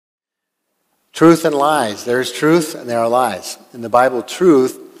Truth and lies. There's truth and there are lies. In the Bible,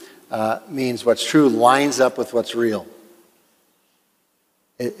 truth means what's true lines up with what's real.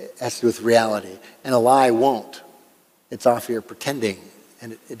 It has to do with reality. And a lie won't. It's off here pretending,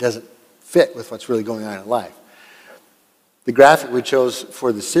 and it doesn't fit with what's really going on in life. The graphic we chose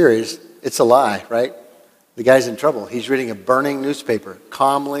for the series, it's a lie, right? The guy's in trouble. He's reading a burning newspaper,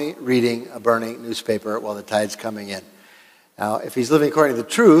 calmly reading a burning newspaper while the tide's coming in. Now, if he's living according to the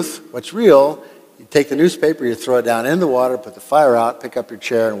truth, what's real, you take the newspaper, you throw it down in the water, put the fire out, pick up your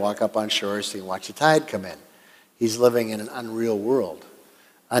chair, and walk up on shore so you can watch the tide come in. He's living in an unreal world,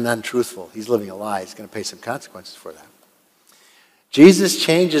 untruthful. He's living a lie. He's going to pay some consequences for that. Jesus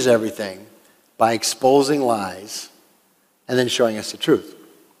changes everything by exposing lies and then showing us the truth.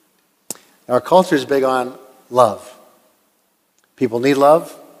 Now, our culture is big on love. People need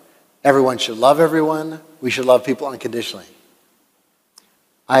love. Everyone should love everyone. We should love people unconditionally.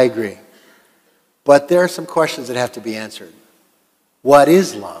 I agree. But there are some questions that have to be answered. What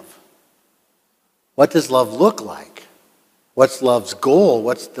is love? What does love look like? What's love's goal?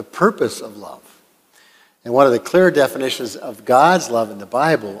 What's the purpose of love? And one of the clear definitions of God's love in the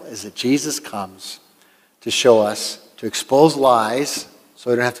Bible is that Jesus comes to show us, to expose lies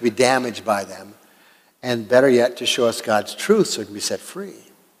so we don't have to be damaged by them, and better yet, to show us God's truth so we can be set free.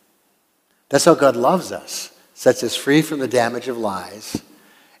 That's how God loves us. Sets us free from the damage of lies,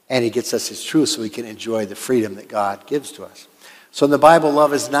 and he gets us his truth so we can enjoy the freedom that God gives to us. So in the Bible,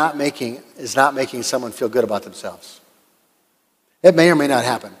 love is not making someone feel good about themselves. It may or may not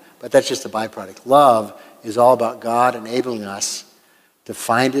happen, but that's just a byproduct. Love is all about God enabling us to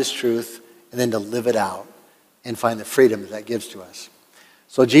find his truth and then to live it out and find the freedom that gives to us.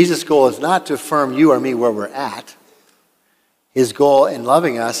 So Jesus' goal is not to affirm you or me where we're at. His goal in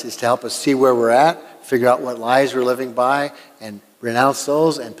loving us is to help us see where we're at, figure out what lies we're living by, and renounce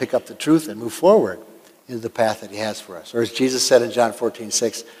those and pick up the truth and move forward into the path that he has for us. Or as Jesus said in John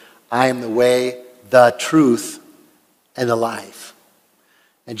 14:6, I am the way, the truth, and the life.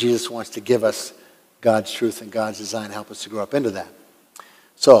 And Jesus wants to give us God's truth and God's design, help us to grow up into that.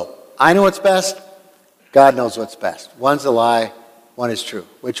 So, I know what's best. God knows what's best. One's a lie. One is true.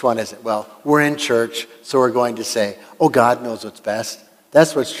 Which one is it? Well, we're in church, so we're going to say, oh, God knows what's best.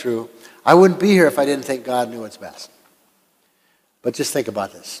 That's what's true. I wouldn't be here if I didn't think God knew what's best. But just think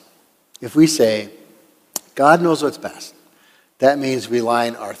about this. If we say, God knows what's best, that means we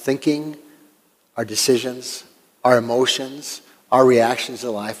line our thinking, our decisions, our emotions, our reactions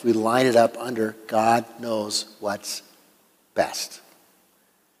to life, we line it up under God knows what's best.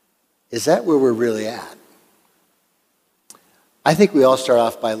 Is that where we're really at? I think we all start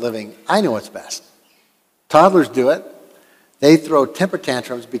off by living, I know what's best. Toddlers do it. They throw temper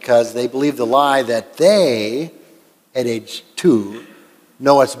tantrums because they believe the lie that they, at age 2,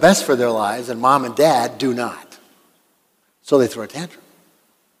 know what's best for their lives and mom and dad do not. So they throw a tantrum.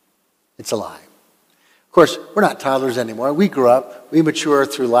 It's a lie. Of course, we're not toddlers anymore. We grew up, we mature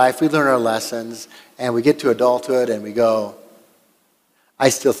through life, we learn our lessons, and we get to adulthood and we go, I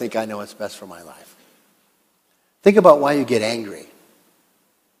still think I know what's best for my life. Think about why you get angry.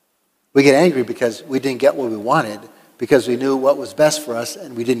 We get angry because we didn't get what we wanted, because we knew what was best for us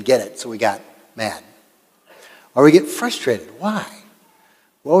and we didn't get it, so we got mad. Or we get frustrated. Why?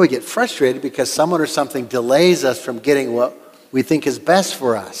 Well, we get frustrated because someone or something delays us from getting what we think is best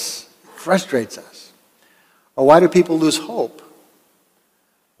for us. It frustrates us. Or why do people lose hope?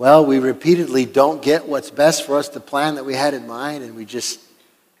 Well, we repeatedly don't get what's best for us, the plan that we had in mind, and we just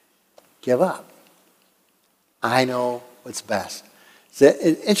give up. I know what's best. It's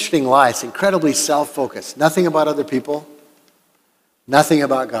an interesting lie. It's incredibly self-focused. Nothing about other people. Nothing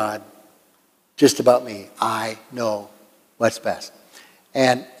about God. Just about me. I know what's best.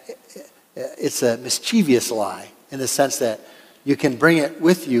 And it's a mischievous lie in the sense that you can bring it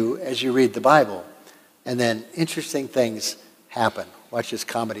with you as you read the Bible. And then interesting things happen. Watch this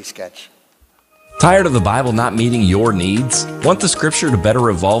comedy sketch. Tired of the Bible not meeting your needs? Want the scripture to better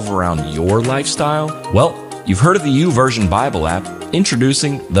revolve around your lifestyle? Well, you've heard of the YouVersion Bible app.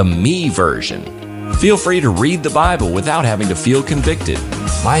 Introducing the Me Version. Feel free to read the Bible without having to feel convicted.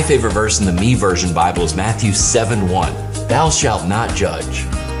 My favorite verse in the Me Version Bible is Matthew 7:1. Thou shalt not judge.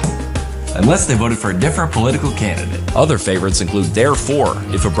 Unless they voted for a different political candidate. Other favorites include, therefore,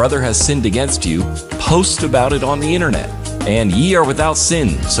 if a brother has sinned against you, post about it on the internet. And ye are without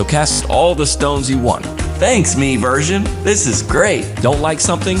sin, so cast all the stones you want. Thanks, Me Version. This is great. Don't like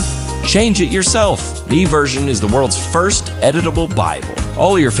something? Change it yourself. MeVersion is the world's first editable Bible.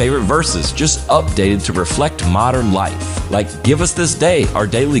 All your favorite verses just updated to reflect modern life. Like, give us this day our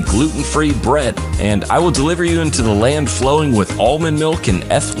daily gluten-free bread, and I will deliver you into the land flowing with almond milk and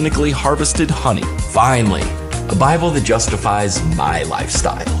ethnically harvested honey. Finally, a Bible that justifies my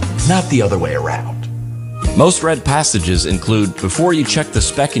lifestyle, not the other way around. Most read passages include, before you check the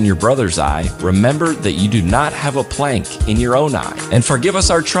speck in your brother's eye, remember that you do not have a plank in your own eye. And forgive us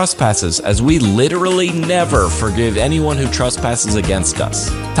our trespasses, as we literally never forgive anyone who trespasses against us.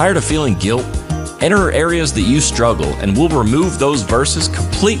 Tired of feeling guilt? Enter areas that you struggle, and we'll remove those verses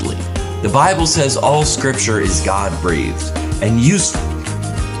completely. The Bible says all scripture is God-breathed and useful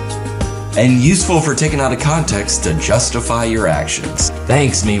for taken out of context to justify your actions.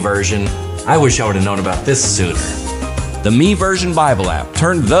 Thanks, MeVersion. I wish I would have known about this sooner. The MeVersion Bible app.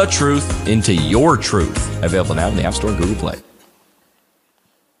 Turn the truth into your truth. Available now in the App Store and Google Play.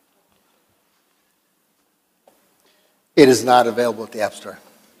 It is not available at the App Store.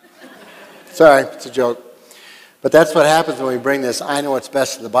 Sorry, it's a joke. But that's what happens when we bring this I know what's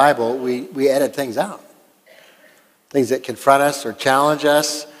best to the Bible. We edit things out. Things that confront us or challenge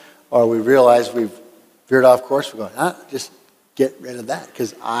us, or we realize we've veered off course. We're going, just get rid of that,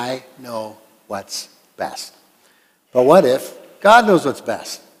 because I know what's best. But what if God knows what's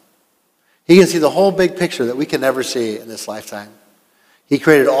best? He can see the whole big picture that we can never see in this lifetime. He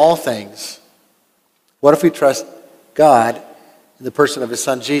created all things. What if we trust God in the person of his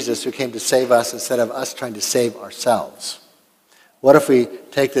son Jesus, who came to save us instead of us trying to save ourselves? What if we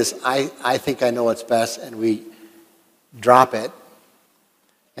take this I think I know what's best, and we drop it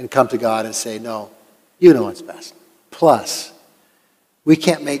and come to God and say, no, you know what's best. Plus, we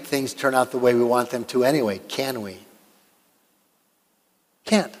can't make things turn out the way we want them to anyway, can we?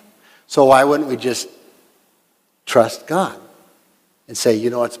 Can't. So why wouldn't we just trust God and say,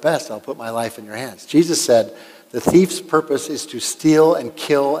 you know what's best, I'll put my life in your hands. Jesus said, the thief's purpose is to steal and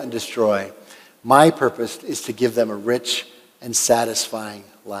kill and destroy. My purpose is to give them a rich and satisfying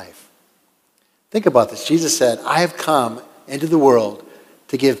life. Think about this. Jesus said, I have come into the world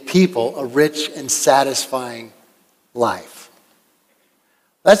to give people a rich and satisfying life.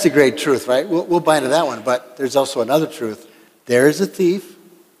 That's a great truth, right? We'll buy into that one, but there's also another truth. There is a thief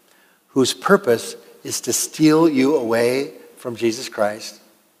whose purpose is to steal you away from Jesus Christ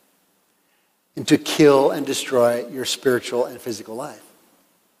and to kill and destroy your spiritual and physical life.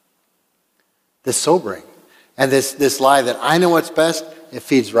 This sobering. And this lie that I know what's best, it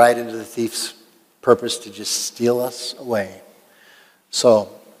feeds right into the thief's purpose to just steal us away. So,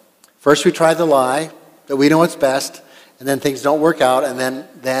 first we try the lie that we know what's best, and then things don't work out, and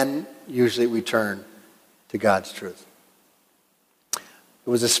then usually we turn to God's truth. It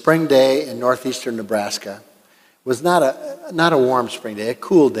was a spring day in northeastern Nebraska. It was not a warm spring day, a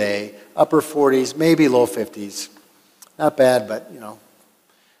cool day, upper 40s, maybe low 50s. Not bad, but,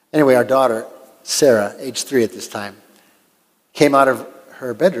 Anyway, our daughter, Sarah, age 3 at this time, came out of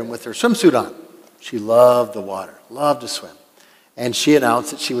her bedroom with her swimsuit on. She loved the water, loved to swim. And she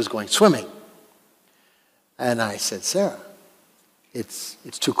announced that she was going swimming. And I said, Sarah, it's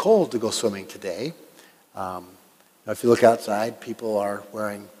too cold to go swimming today. If you look outside, people are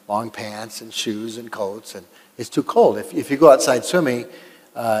wearing long pants and shoes and coats, and it's too cold. If you go outside swimming,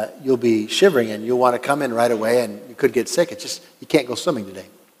 you'll be shivering, and you'll want to come in right away, and you could get sick. It's just, you can't go swimming today.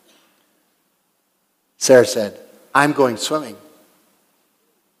 Sarah said, I'm going swimming.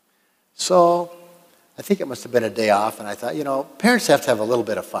 So I think it must have been a day off, and I thought, parents have to have a little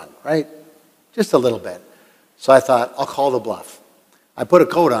bit of fun, right? Just a little bit. So I thought, I'll call the bluff. I put a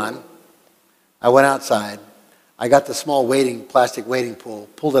coat on. I went outside. I got the small plastic wading pool,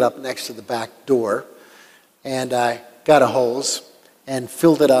 pulled it up next to the back door, and I got a hose and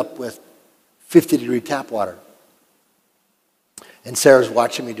filled it up with 50-degree tap water. And Sarah's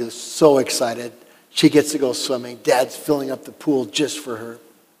watching me do this, so excited. She gets to go swimming. Dad's filling up the pool just for her.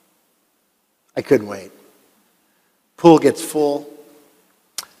 I couldn't wait. Pool gets full.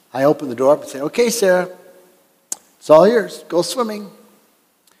 I open the door up and say, okay, Sarah, it's all yours. Go swimming.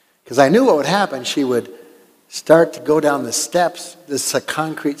 Because I knew what would happen. She would start to go down the steps, this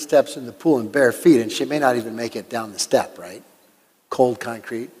concrete steps in the pool in bare feet, and she may not even make it down the step, right? Cold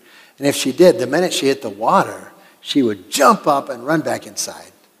concrete. And if she did, the minute she hit the water, she would jump up and run back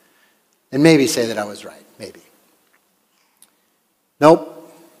inside. And maybe say that I was right. Maybe. Nope.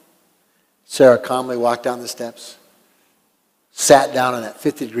 Sarah calmly walked down the steps, sat down in that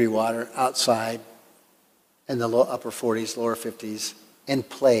 50-degree water outside in the upper 40s, lower 50s, and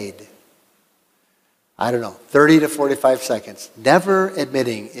played, 30 to 45 seconds, never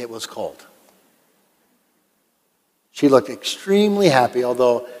admitting it was cold. She looked extremely happy,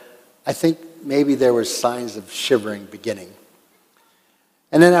 although I think maybe there were signs of shivering beginning.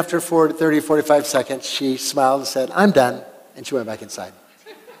 And then after 30, 45 seconds, she smiled and said, "I'm done," and she went back inside.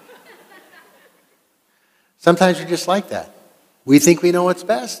 Sometimes we're just like that. We think we know what's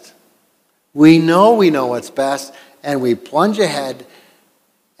best. We know what's best, and we plunge ahead,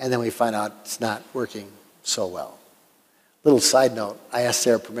 and then we find out it's not working so well. Little side note, I asked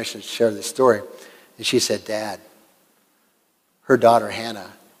Sarah permission to share this story, and she said, "Dad, her daughter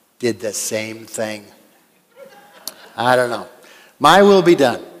Hannah did the same thing." I don't know. My will be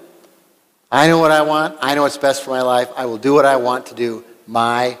done. I know what I want. I know what's best for my life. I will do what I want to do.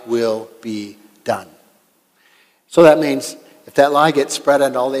 My will be done. So that means if that lie gets spread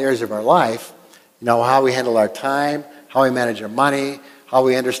on all the areas of our life, how we handle our time, how we manage our money, how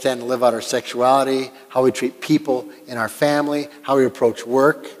we understand and live out our sexuality, how we treat people in our family, how we approach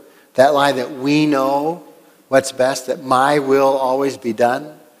work, that lie that we know what's best, that my will always be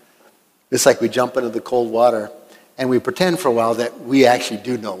done, it's like we jump into the cold water and we pretend for a while that we actually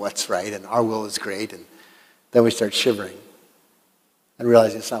do know what's right and our will is great, and then we start shivering and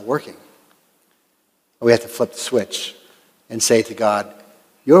realizing it's not working. We have to flip the switch and say to God,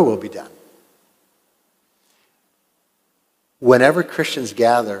 "Your will be done." Whenever Christians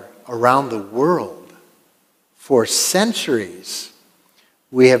gather around the world for centuries,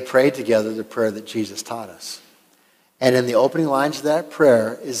 we have prayed together the prayer that Jesus taught us. And in the opening lines of that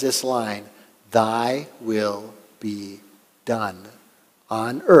prayer is this line, "Thy will be done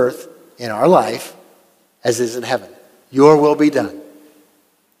on earth in our life as it is in heaven." Your will be done.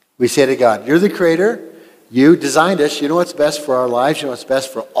 We say to God, "You're the creator. You designed us. You know what's best for our lives. You know what's best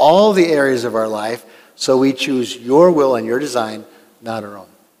for all the areas of our life. So we choose your will and your design, not our own.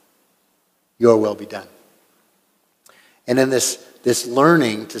 Your will be done." And in this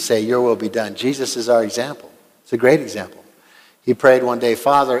learning to say, "Your will be done," Jesus is our example. It's a great example. He prayed one day,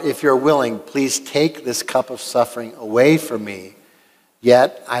 "Father, if you're willing, please take this cup of suffering away from me.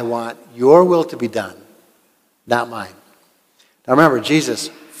 Yet I want your will to be done, not mine." Now remember, Jesus,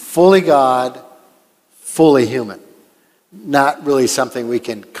 fully God, fully human. Not really something we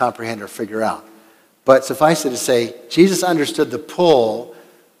can comprehend or figure out. But suffice it to say, Jesus understood the pull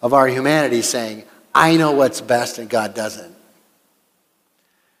of our humanity saying, "I know what's best," and God doesn't.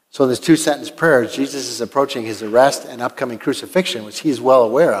 So in this two-sentence prayer, Jesus is approaching his arrest and upcoming crucifixion, which he's well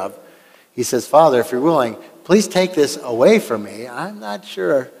aware of. He says, "Father, if you're willing, please take this away from me. I'm not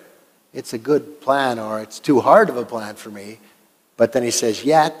sure it's a good plan or it's too hard of a plan for me." But then he says,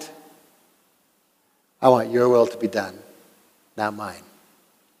 "Yet, I want your will to be done, not mine."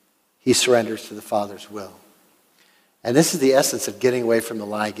 He surrenders to the Father's will. And this is the essence of getting away from the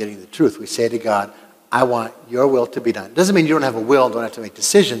lie, getting the truth. We say to God, "I want your will to be done." It doesn't mean you don't have a will and don't have to make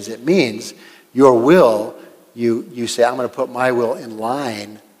decisions. It means your will, you say, "I'm going to put my will in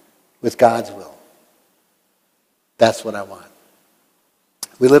line with God's will." That's what I want.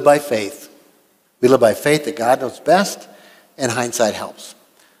 We live by faith. We live by faith that God knows best and hindsight helps.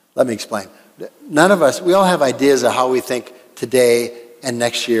 Let me explain. None of us, we all have ideas of how we think today and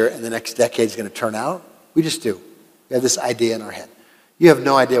next year and the next decade is going to turn out. We just do. We have this idea in our head. You have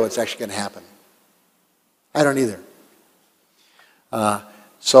no idea what's actually going to happen. I don't either.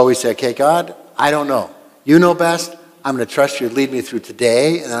 So we say, "Okay, God, I don't know. You know best. I'm going to trust you to lead me through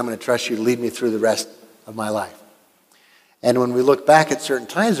today, and I'm going to trust you to lead me through the rest of my life." And when we look back at certain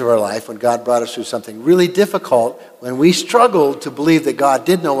times of our life, when God brought us through something really difficult, when we struggled to believe that God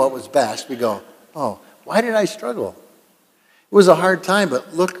did know what was best, we go, "Oh, why did I struggle? It was a hard time,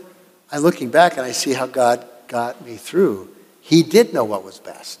 but look, I'm looking back and I see how God got me through. He did know what was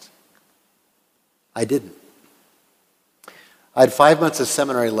best. I didn't." I had 5 months of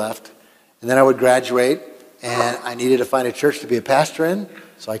seminary left, and then I would graduate, and I needed to find a church to be a pastor in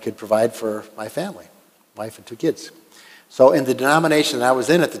so I could provide for my family, wife and 2 kids. So in the denomination that I was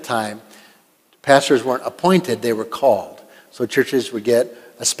in at the time, pastors weren't appointed, they were called. So churches would get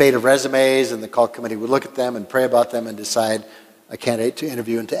a spate of resumes, and the call committee would look at them and pray about them and decide a candidate to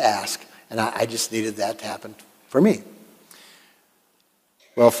interview and to ask. And I just needed that to happen for me.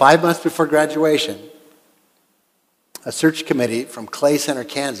 Well, 5 months before graduation, a search committee from Clay Center,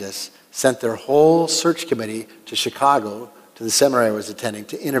 Kansas, sent their whole search committee to Chicago, to the seminary I was attending,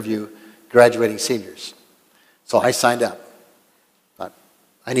 to interview graduating seniors. So I signed up. Thought,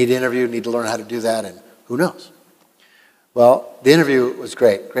 I need to interview, need to learn how to do that, and who knows? Well, the interview was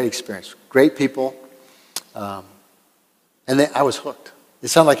great experience, great people, and then I was hooked. It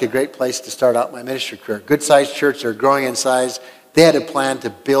sounded like a great place to start out my ministry career. Good-sized church, they're growing in size. They had a plan to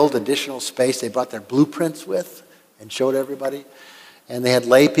build additional space. They brought their blueprints with and showed everybody. And they had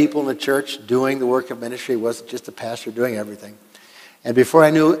lay people in the church doing the work of ministry. It wasn't just a pastor doing everything. And before I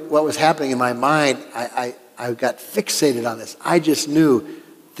knew what was happening in my mind, I got fixated on this. I just knew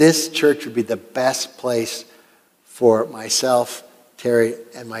this church would be the best place for myself, Terry,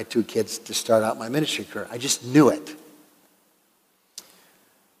 and my 2 kids to start out my ministry career. I just knew it.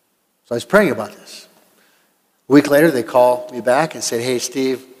 So I was praying about this. A week later, they called me back and said, "Hey,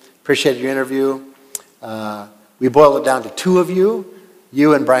 Steve, appreciated your interview. We boiled it down to 2 of you,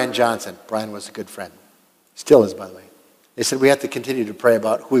 you and Brian Johnson." Brian was a good friend. Still is, by the way. They said, "We have to continue to pray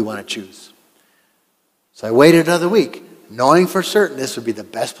about who we want to choose." So I waited another week, knowing for certain this would be the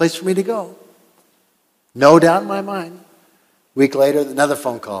best place for me to go. No doubt in my mind. A week later, another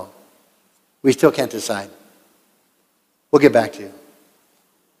phone call. "We still can't decide. We'll get back to you."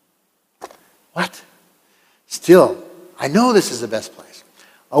 What? Still, I know this is the best place.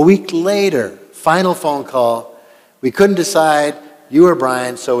 A week later, final phone call. "We couldn't decide, you or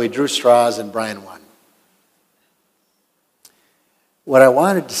Brian, so we drew straws and Brian won." What I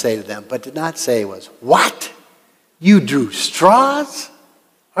wanted to say to them, but did not say, was, "What? You drew straws?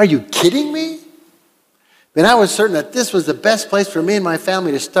 Are you kidding me?" I mean, I was certain that this was the best place for me and my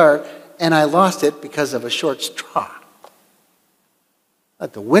family to start, and I lost it because of a short straw.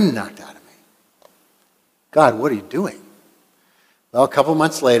 Let the wind knocked out of me. God, what are you doing? Well, a couple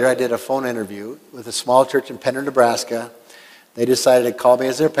months later, I did a phone interview with a small church in Pender, Nebraska. They decided to call me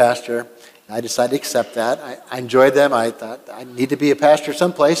as their pastor. I decided to accept that. I enjoyed them. I thought I need to be a pastor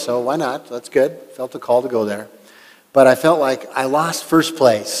someplace, so why not? That's good. Felt a call to go there. But I felt like I lost first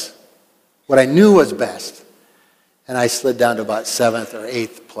place, what I knew was best, and I slid down to about 7th or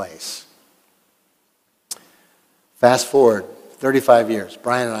 8th place. Fast forward 35 years.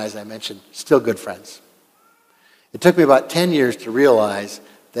 Brian and I, as I mentioned, still good friends. It took me about 10 years to realize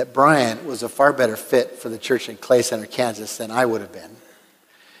that Brian was a far better fit for the church in Clay Center, Kansas than I would have been.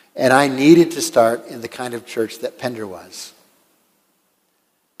 And I needed to start in the kind of church that Pender was.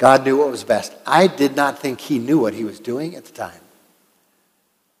 God knew what was best. I did not think he knew what he was doing at the time.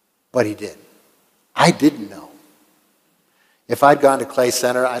 But he did. I didn't know. If I'd gone to Clay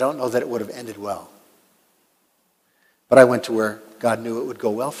Center, I don't know that it would have ended well. But I went to where God knew it would go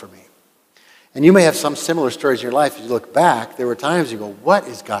well for me. And you may have some similar stories in your life. As you look back, there were times you go, what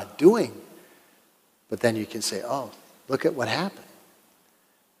is God doing? But then you can say, oh, look at what happened.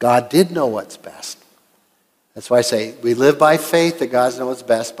 God did know what's best. That's why I say we live by faith that God knows what's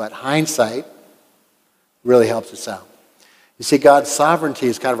best, but hindsight really helps us out. You see, God's sovereignty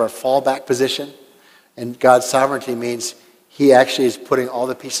is kind of our fallback position. And God's sovereignty means he actually is putting all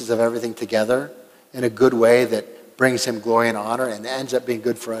the pieces of everything together in a good way that brings him glory and honor and ends up being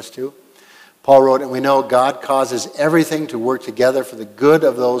good for us too. Paul wrote, and we know God causes everything to work together for the good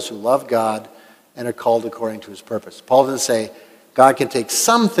of those who love God and are called according to his purpose. Paul doesn't say God can take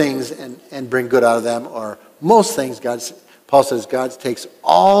some things and bring good out of them, or most things. Paul says God takes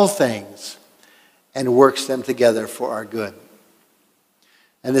all things and works them together for our good.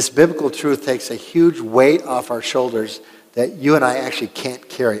 And this biblical truth takes a huge weight off our shoulders that you and I actually can't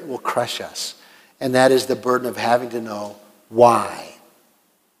carry. It will crush us. And that is the burden of having to know why.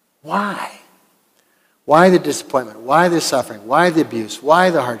 Why? Why the disappointment? Why the suffering? Why the abuse? Why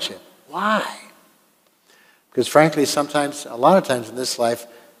the hardship? Why? Because frankly, sometimes, a lot of times in this life,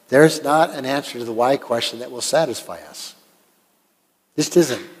 there's not an answer to the why question that will satisfy us. This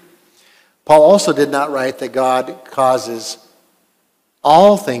isn't. Paul also did not write that God causes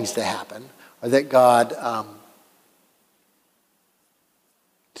all things to happen, or that God,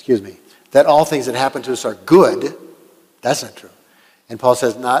 that all things that happen to us are good. That's not true. And Paul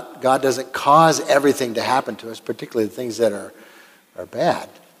says God doesn't cause everything to happen to us, particularly the things that are bad.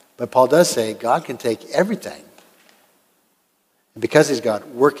 But Paul does say God can take everything, and because he's God,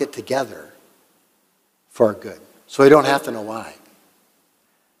 work it together for our good. So we don't have to know why,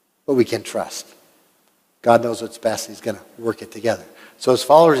 but we can trust. God knows what's best, and he's going to work it together. So as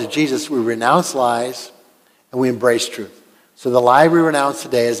followers of Jesus, we renounce lies and we embrace truth. So the lie we renounce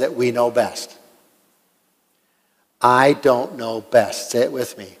today is that we know best. I don't know best. Say it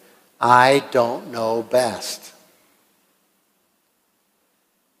with me. I don't know best.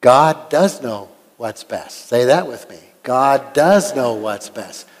 God does know what's best. Say that with me. God does know what's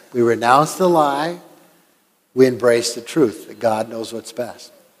best. We renounce the lie. We embrace the truth that God knows what's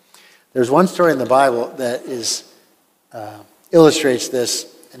best. There's one story in the Bible that illustrates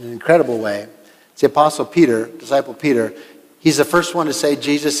this in an incredible way. It's the Apostle Peter, disciple Peter. He's the first one to say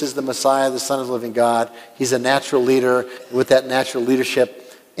Jesus is the Messiah, the Son of the living God. He's a natural leader. With that natural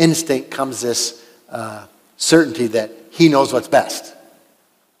leadership instinct comes this certainty that he knows what's best,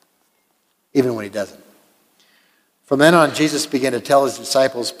 even when he doesn't. From then on, Jesus began to tell his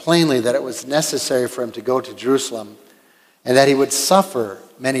disciples plainly that it was necessary for him to go to Jerusalem and that he would suffer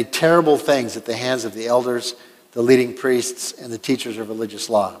many terrible things at the hands of the elders, the leading priests, and the teachers of religious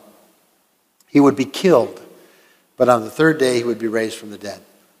law. He would be killed, but on the third day he would be raised from the dead.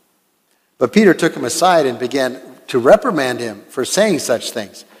 But Peter took him aside and began to reprimand him for saying such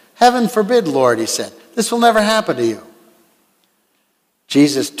things. "Heaven forbid, Lord," he said. "This will never happen to you."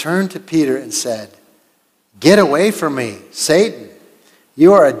 Jesus turned to Peter and said, "Get away from me, Satan.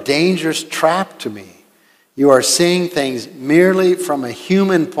 You are a dangerous trap to me. You are seeing things merely from a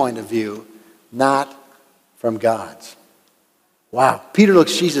human point of view, not from God's." Wow. Peter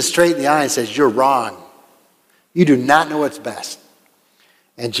looks Jesus straight in the eye and says, "You're wrong. You do not know what's best."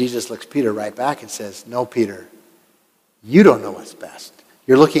 And Jesus looks Peter right back and says, "No, Peter, you don't know what's best.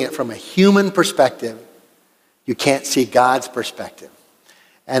 You're looking at it from a human perspective. You can't see God's perspective."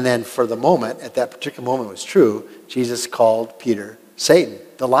 And then for the moment, at that particular moment it was true, Jesus called Peter Satan,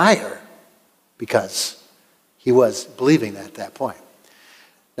 the liar, because he was believing that at that point.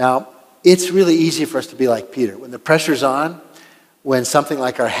 Now, it's really easy for us to be like Peter. When the pressure's on, when something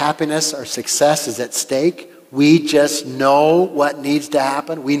like our happiness, our success is at stake, we just know what needs to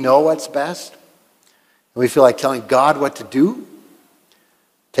happen. We know what's best. And we feel like telling God what to do.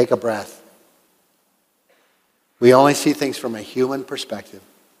 Take a breath. We only see things from a human perspective.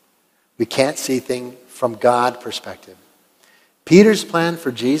 We can't see things from God's perspective. Peter's plan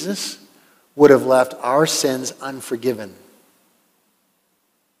for Jesus would have left our sins unforgiven.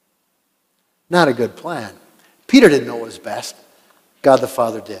 Not a good plan. Peter didn't know what was best. God the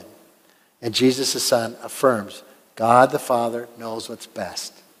Father did. And Jesus the Son affirms God the Father knows what's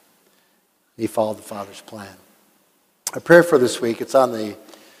best. He followed the Father's plan. Our prayer for this week, it's on the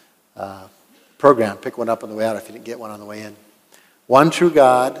program. Pick one up on the way out if you didn't get one on the way in. One true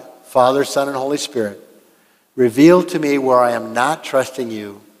God, Father, Son, and Holy Spirit, reveal to me where I am not trusting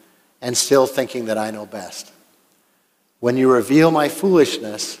you and still thinking that I know best. When you reveal my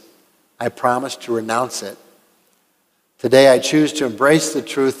foolishness, I promise to renounce it. Today I choose to embrace the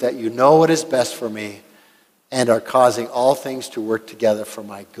truth that you know what is best for me and are causing all things to work together for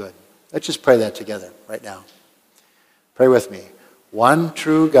my good. Let's just pray that together right now. Pray with me. One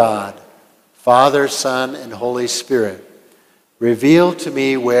true God, Father, Son, and Holy Spirit, reveal to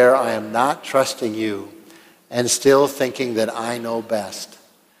me where I am not trusting you and still thinking that I know best.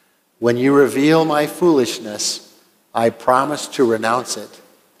 When you reveal my foolishness, I promise to renounce it.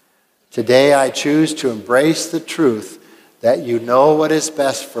 Today I choose to embrace the truth that you know what is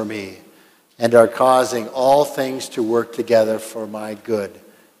best for me and are causing all things to work together for my good.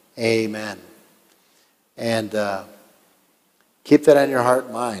 Amen. And keep that on your heart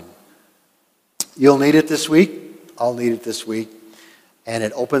and mind. You'll need it this week. I'll need it this week. And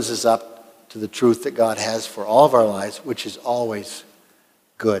it opens us up to the truth that God has for all of our lives, which is always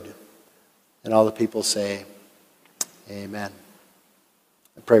good. And all the people say, amen.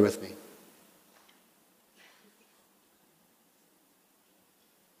 Pray with me.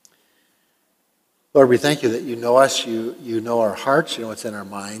 Lord, we thank you that you know us, you know our hearts, you know what's in our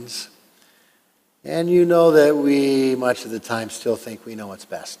minds, and you know that we, much of the time, still think we know what's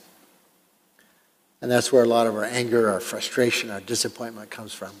best. And that's where a lot of our anger, our frustration, our disappointment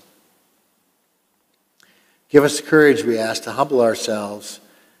comes from. Give us the courage, we ask, to humble ourselves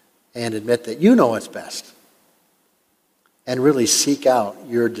and admit that you know what's best, and really seek out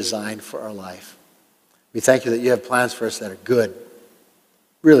your design for our life. We thank you that you have plans for us that are good,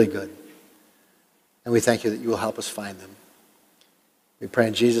 really good. And we thank you that you will help us find them. We pray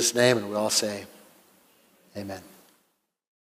in Jesus' name, and we all say, amen.